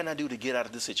 What can I do to get out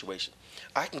of this situation?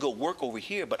 I can go work over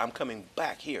here, but I'm coming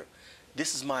back here.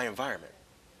 this is my environment.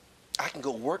 I can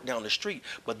go work down the street,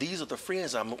 but these are the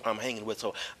friends I'm hanging with,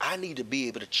 so I need to be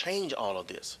able to change all of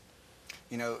this.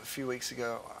 You know, a few weeks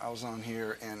ago, I was on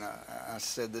here, and I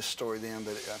said this story then,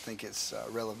 but I think it's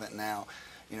relevant now.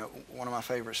 You know, one of my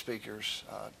favorite speakers,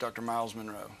 Dr. Miles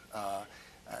Monroe,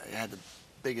 had the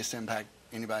biggest impact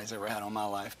anybody's ever had on my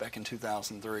life back in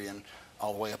 2003 and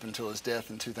all the way up until his death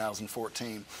in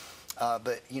 2014.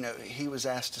 But, you know, he was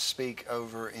asked to speak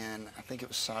over in, I think it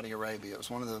was Saudi Arabia. It was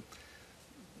one of the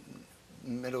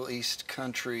Middle East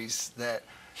countries that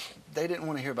they didn't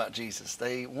want to hear about Jesus.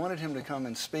 They wanted him to come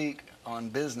and speak on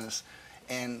business,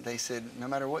 and they said, no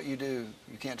matter what you do,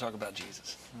 you can't talk about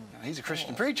Jesus. Now, he's a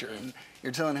Christian preacher, and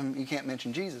you're telling him you can't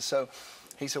mention Jesus. So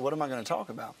he said, what am I going to talk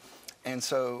about? And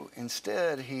so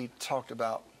instead, he talked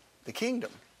about the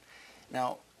kingdom.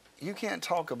 Now, you can't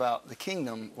talk about the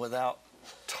kingdom without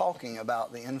talking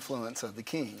about the influence of the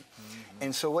king.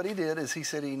 And so what he did is he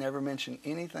said he never mentioned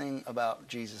anything about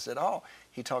Jesus at all.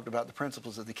 He talked about the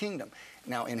principles of the kingdom.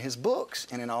 Now, in his books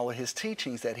and in all of his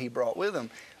teachings that he brought with him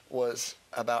was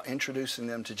about introducing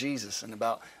them to Jesus and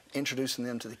about introducing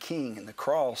them to the king and the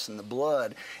cross and the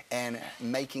blood and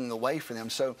making the way for them.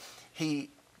 So he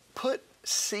put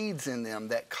seeds in them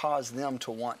that caused them to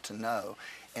want to know.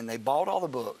 And they bought all the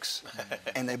books,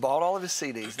 and they bought all of his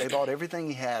CDs. They bought everything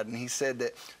he had, and he said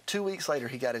that 2 weeks later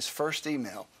he got his first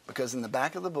email, because in the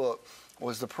back of the book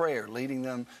was the prayer leading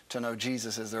them to know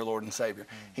Jesus as their Lord and Savior.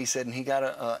 He said, and he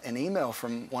got an email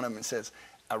from one of them that says,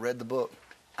 I read the book,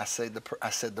 I said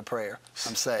the prayer,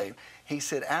 I'm saved. He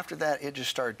said after that it just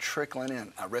started trickling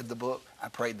in. I read the book, I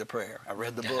prayed the prayer. I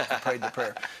read the book, I prayed the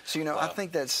prayer. So, you know, wow. I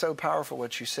think that's so powerful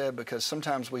what you said, because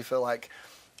sometimes we feel like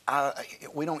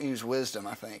we don't use wisdom,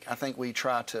 I think. I think we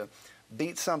try to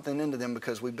beat something into them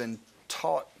because we've been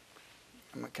taught,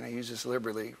 can I use this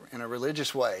liberally, in a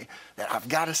religious way, that I've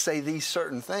got to say these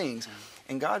certain things.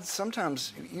 And God,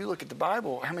 sometimes, you look at the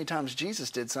Bible, how many times Jesus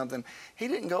did something, he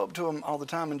didn't go up to him all the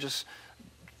time and just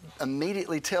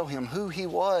immediately tell him who he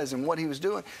was and what he was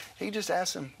doing. He just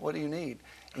asked him, what do you need?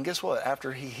 And guess what?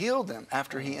 After he healed them,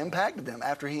 after he impacted them,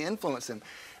 after he influenced them,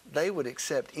 they would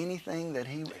accept anything that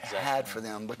he had for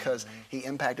them because he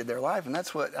impacted their life. And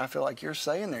that's what I feel like you're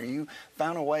saying there. You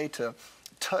found a way to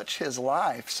touch his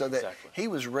life so that he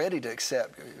was ready to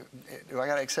accept. Do I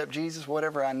got to accept Jesus?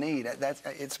 Whatever I need.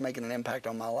 It's making an impact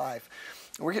on my life.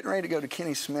 We're getting ready to go to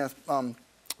Kenny Smith.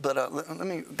 But let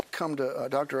me come to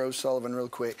Dr. O'Sullivan real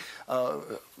quick.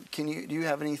 Do you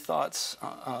have any thoughts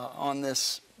on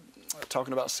this,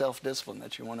 talking about self-discipline,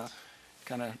 that you want to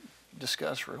kind of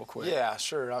discuss real quick? Yeah,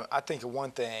 sure. I think of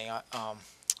one thing.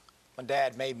 My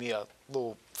dad made me a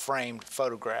little framed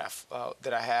photograph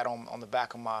that I had on the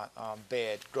back of my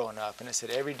bed growing up, and it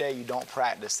said, every day you don't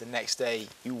practice, the next day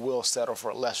you will settle for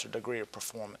a lesser degree of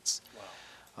performance.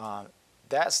 Wow.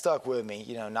 That stuck with me,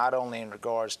 you know, not only in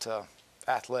regards to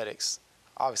athletics.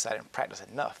 Obviously, I didn't practice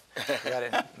enough. I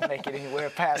didn't make it anywhere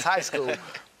past high school.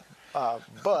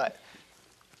 But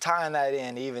tying that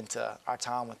in even to our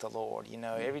time with the Lord, you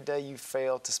know, every day you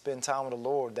fail to spend time with the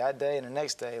Lord, that day and the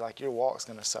next day, like, your walk's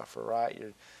going to suffer, right?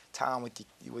 Your time with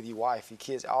your wife, your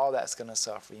kids, all that's going to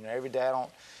suffer. You know, every day I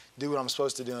don't do what I'm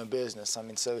supposed to do in business. I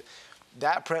mean, so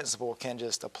that principle can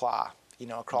just apply, you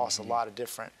know, across a lot of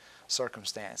different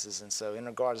circumstances. And so in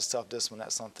regards to self-discipline,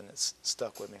 that's something that's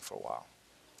stuck with me for a while.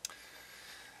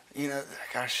 You know,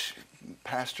 gosh,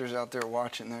 pastors out there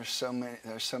watching, there's so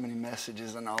many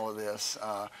messages in all of this.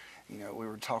 You know, we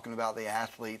were talking about the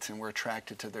athletes, and we're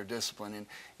attracted to their discipline. And,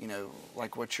 you know,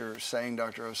 like what you're saying,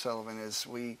 Dr. O'Sullivan, is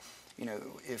you know,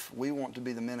 if we want to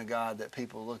be the men of God that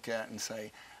people look at and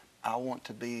say, I want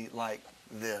to be like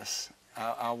this.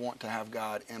 I want to have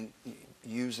God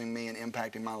using me and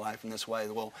impacting my life in this way.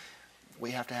 Well,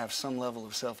 we have to have some level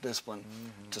of self-discipline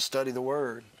to study the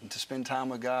Word and to spend time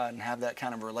with God and have that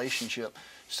kind of relationship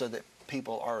so that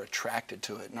people are attracted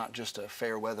to it, not just a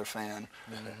fair weather fan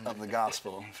of the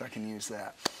gospel, if I can use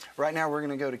that. Right now we're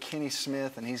going to go to Kenny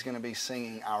Smith, and he's going to be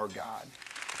singing Our God.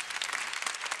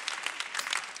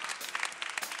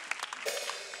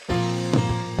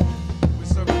 We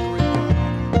serve a great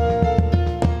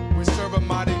God. We serve a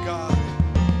mighty God.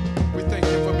 We thank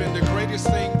you for being the greatest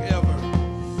thing ever.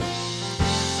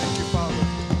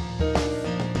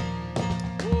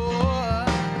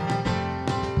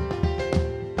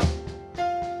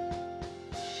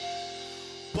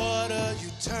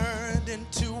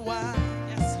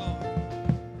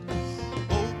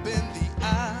 Open the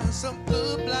eyes of the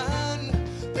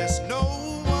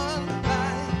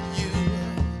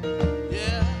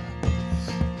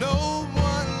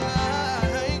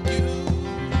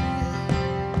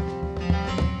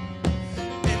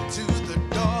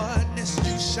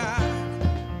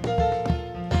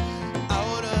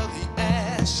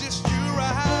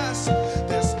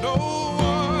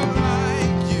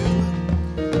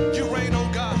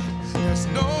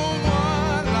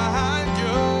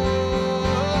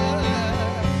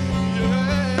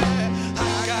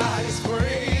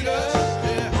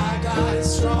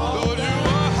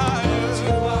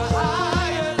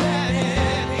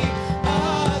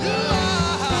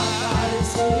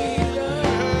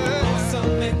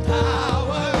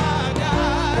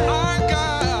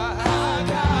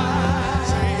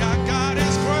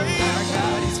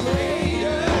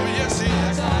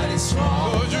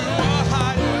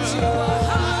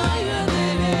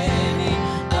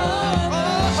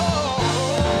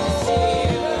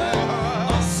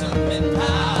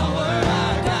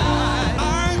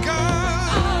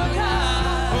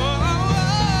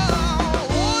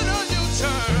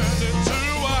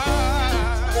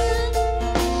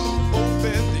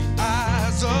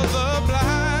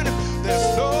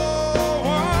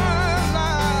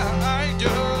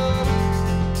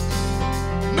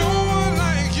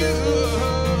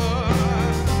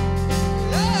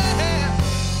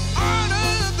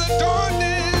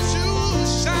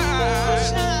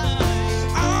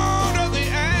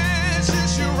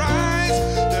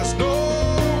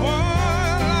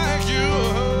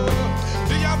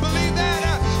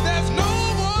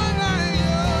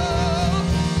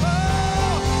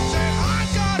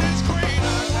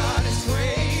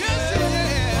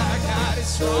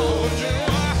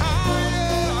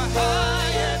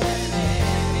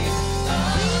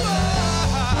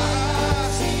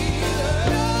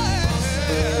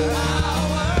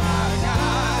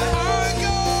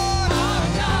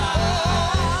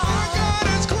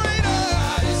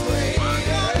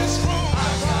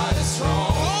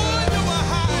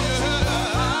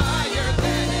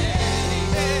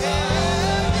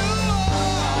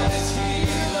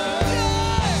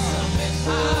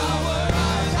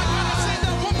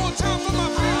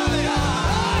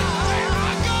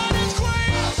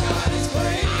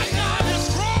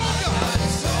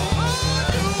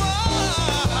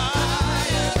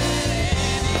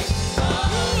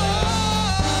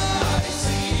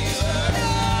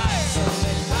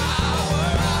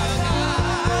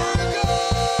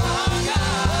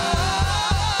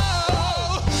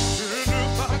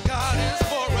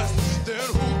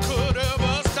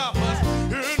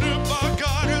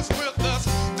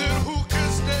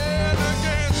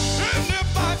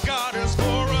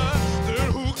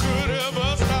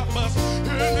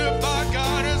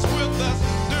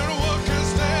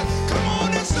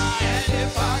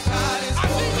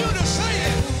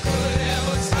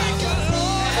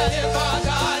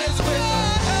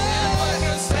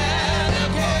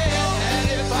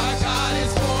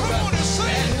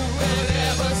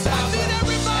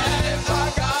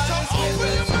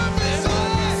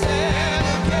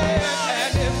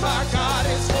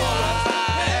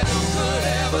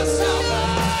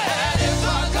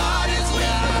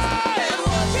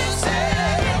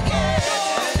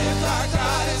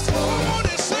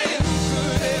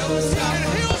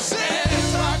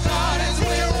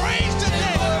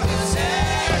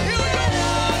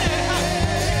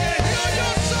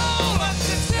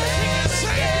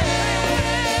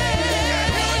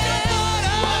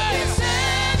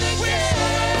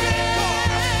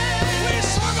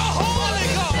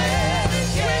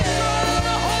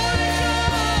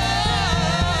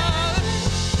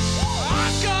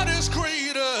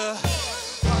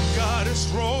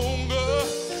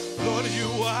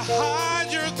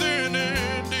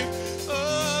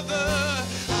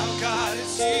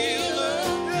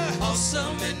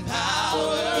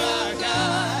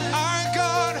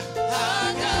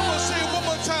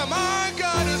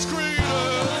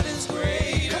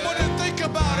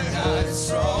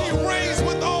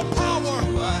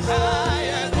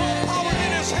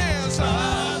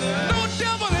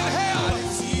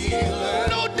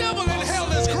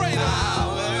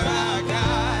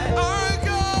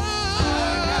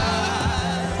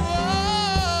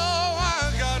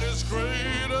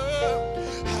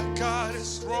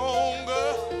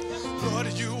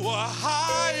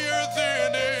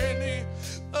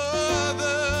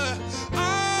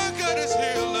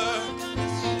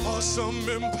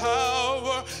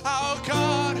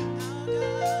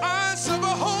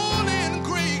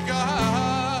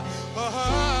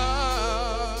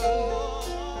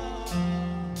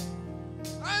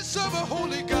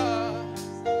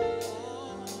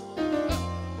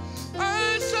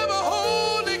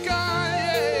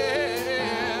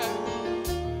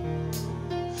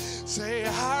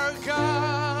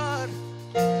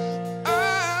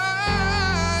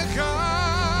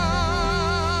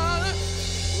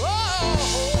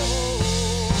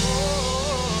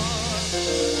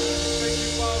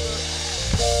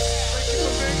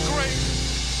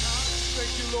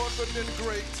Been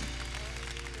great.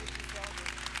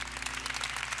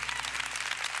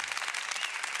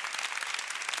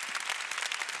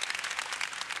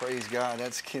 Praise God.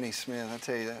 That's Kenny Smith. I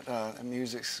tell you, that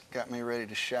music's got me ready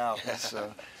to shout. That's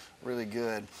really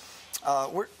good.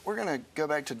 We're going to go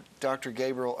back to Dr.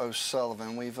 Gabriel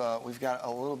O'Sullivan. We've got a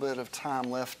little bit of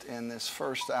time left in this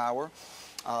first hour.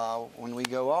 When we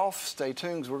go off, stay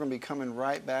tuned, 'cause we're going to be coming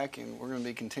right back and we're going to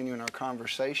be continuing our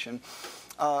conversation.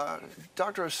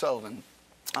 Dr. O'Sullivan,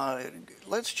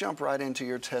 let's jump right into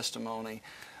your testimony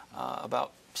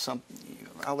about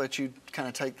I'll let you kind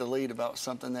of take the lead about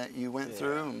something that you went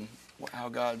through and how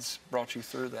God's brought you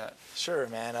through that. Sure,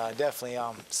 man, definitely.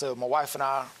 So my wife and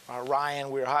I, Ryan,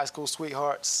 we were high school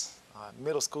sweethearts,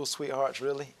 middle school sweethearts,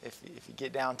 really, if you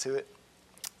get down to it.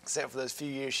 Except for those few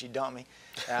years she dumped me.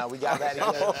 We got that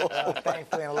together,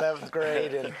 thankfully, in 11th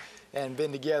grade, and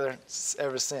been together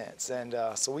ever since. And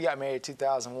so we got married in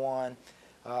 2001.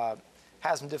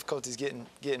 Had some difficulties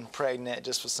getting pregnant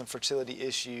just with some fertility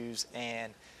issues,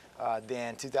 and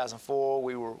then 2004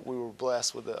 we were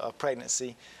blessed with a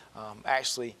pregnancy.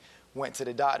 Actually went to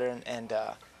the doctor and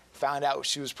found out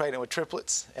she was pregnant with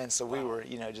triplets, and so we were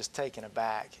just taken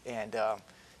aback and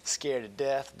scared to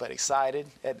death, but excited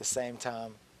at the same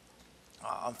time.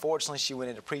 Unfortunately, she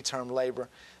went into preterm labor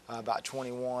about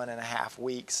 21 and a half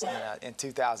weeks in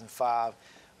 2005.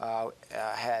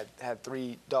 Had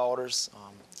 3 daughters,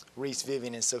 Reese,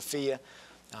 Vivian, and Sophia.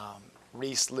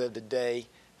 Reese lived a day.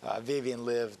 Vivian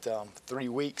lived 3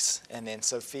 weeks, and then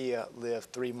Sophia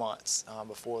lived 3 months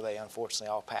before they unfortunately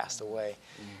all passed away.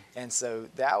 And so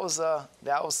that was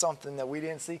something that we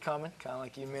didn't see coming, kind of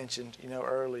like you mentioned,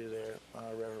 earlier there,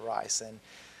 Reverend Rice. And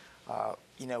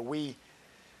we,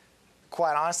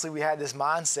 quite honestly, we had this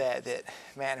mindset that,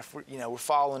 man, if we're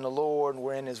following the Lord and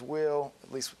we're in His will,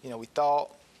 at least we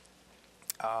thought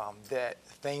that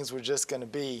things were just going to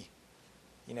be,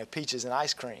 peaches and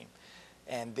ice cream,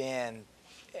 and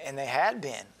they had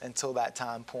been until that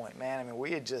time point, man. I mean,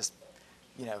 we had just,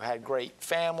 had great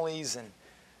families and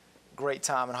great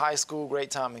time in high school,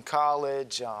 great time in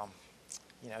college,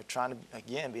 trying to,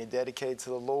 again, being dedicated to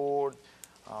the Lord.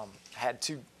 Had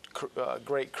 2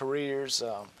 great careers.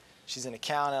 She's an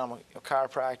accountant, I'm a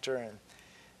chiropractor,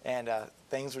 and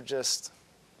things were just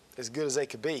as good as they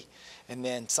could be. And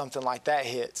then something like that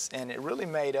hits, and it really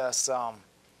made us,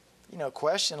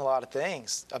 question a lot of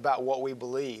things about what we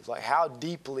believe. Like, how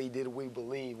deeply did we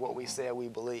believe what we said we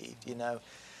believed,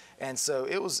 And so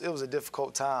it was a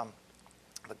difficult time,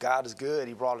 but God is good.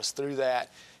 He brought us through that.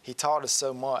 He taught us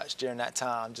so much during that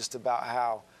time, just about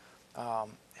how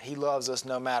He loves us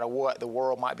no matter what the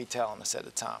world might be telling us at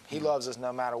the time. He loves us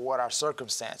no matter what our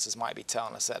circumstances might be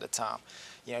telling us at the time.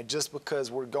 Just because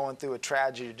we're going through a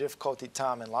tragedy or difficulty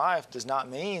time in life does not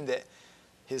mean that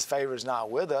His favor is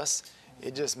not with us.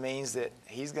 It just means that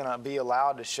He's going to be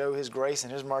allowed to show His grace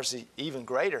and His mercy even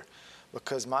greater.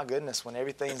 Because, my goodness, when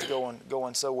everything's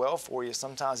going so well for you,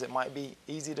 sometimes it might be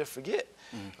easy to forget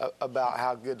about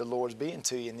how good the Lord's being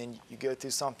to you. And then you go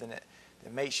through something that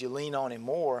makes you lean on Him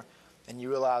more, and you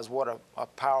realize what a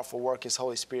powerful work His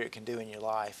Holy Spirit can do in your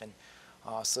life. And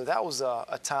so that was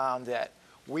a time that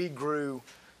we grew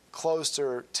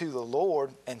closer to the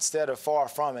Lord instead of far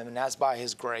from Him, and that's by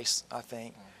His grace, I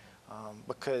think.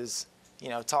 Because,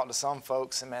 talk to some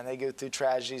folks, and man, they go through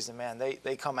tragedies, and man,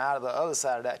 they come out of the other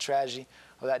side of that tragedy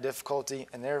or that difficulty,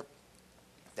 and they're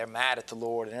mad at the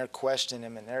Lord, and they're questioning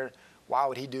Him, and why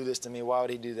would He do this to me? Why would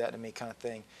He do that to me, kind of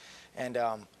thing. And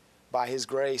by His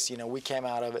grace, we came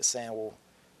out of it saying, well,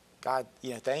 God,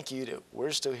 thank you that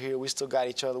we're still here. We still got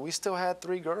each other. We still had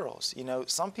 3 girls.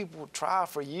 Some people try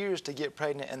for years to get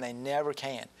pregnant, and they never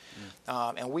can.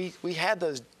 And we had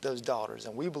those daughters,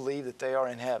 and we believe that they are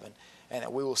in heaven, and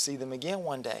that we will see them again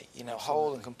one day,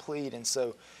 whole and complete. And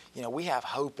so, we have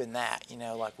hope in that.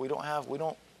 Like we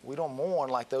don't mourn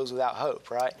like those without hope,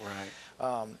 right?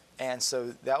 Right. And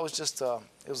so that was just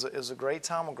it was a great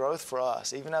time of growth for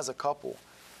us, even as a couple.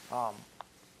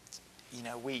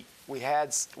 We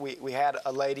had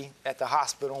a lady at the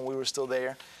hospital, and we were still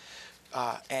there,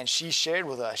 and she shared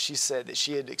with us. She said that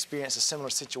she had experienced a similar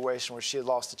situation where she had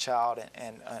lost a child,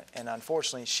 and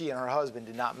unfortunately, she and her husband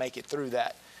did not make it through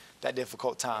that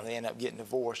difficult time. They ended up getting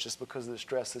divorced just because of the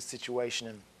stress of the situation,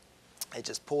 and it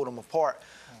just pulled them apart.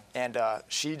 And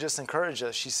she just encouraged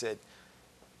us. She said,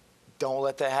 "Don't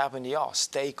let that happen to y'all.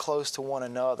 Stay close to one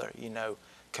another.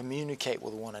 Communicate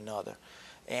with one another."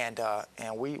 And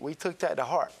we took that to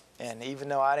heart. And even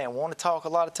though I didn't want to talk a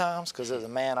lot of times, because as a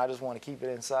man, I just want to keep it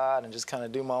inside and just kind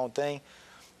of do my own thing,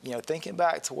 thinking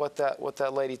back to what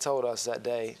that lady told us that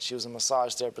day. She was a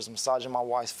massage therapist, massaging my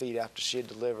wife's feet after she had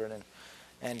delivered,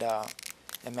 and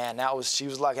man, she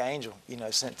was like an angel,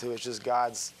 sent to us, just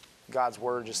God's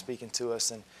word just speaking to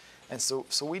us, and so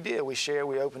we did. We shared,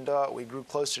 we opened up, we grew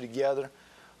closer together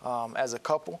as a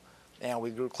couple, and we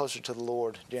grew closer to the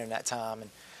Lord during that time.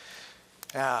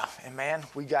 And man,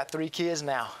 we got 3 kids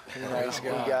now. We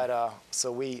got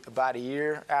about a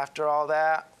year after all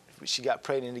that, she got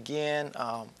pregnant again.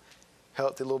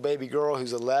 Healthy little baby girl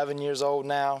who's 11 years old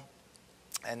now,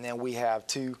 and then we have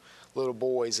 2 little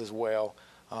boys as well.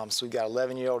 So we got an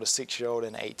 11-year-old, a 6-year-old,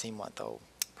 and an 18-month-old.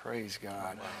 Praise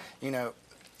God. Wow.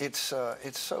 it's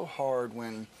so hard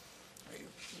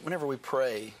whenever we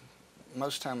pray.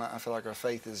 Most time I feel like our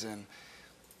faith is in.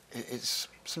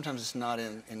 Sometimes it's not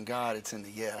in God. It's in the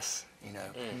yes.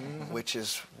 Which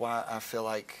is why I feel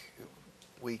like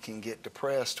we can get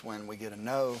depressed when we get a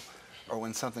no, or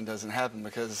when something doesn't happen,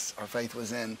 because our faith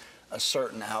was in a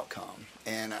certain outcome.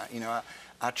 And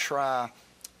I try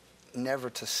never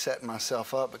to set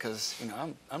myself up, because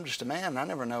I'm just a man, and I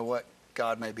never know what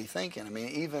God may be thinking. I mean,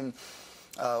 even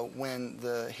when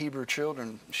the Hebrew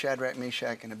children, Shadrach,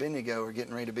 Meshach, and Abednego, are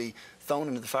getting ready to be thrown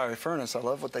into the fiery furnace, I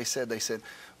love what they said. They said,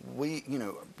 we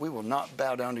will not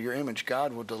bow down to your image.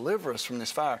 God will deliver us from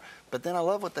this fire. But then I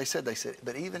love what they said. They said,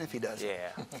 but even if he doesn't. Yeah,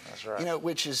 that's right.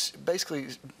 Which is basically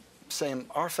saying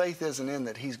our faith isn't in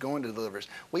that he's going to deliver us.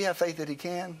 We have faith that he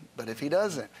can, but if he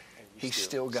doesn't, he's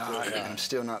still God, and I'm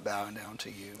still not bowing down to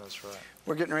you. That's right.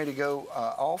 We're getting ready to go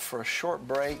off for a short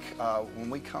break. When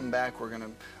we come back, we're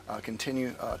going to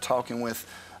continue talking with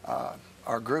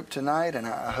our group tonight, and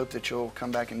I hope that you'll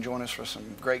come back and join us for some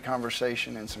great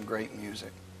conversation and some great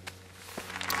music.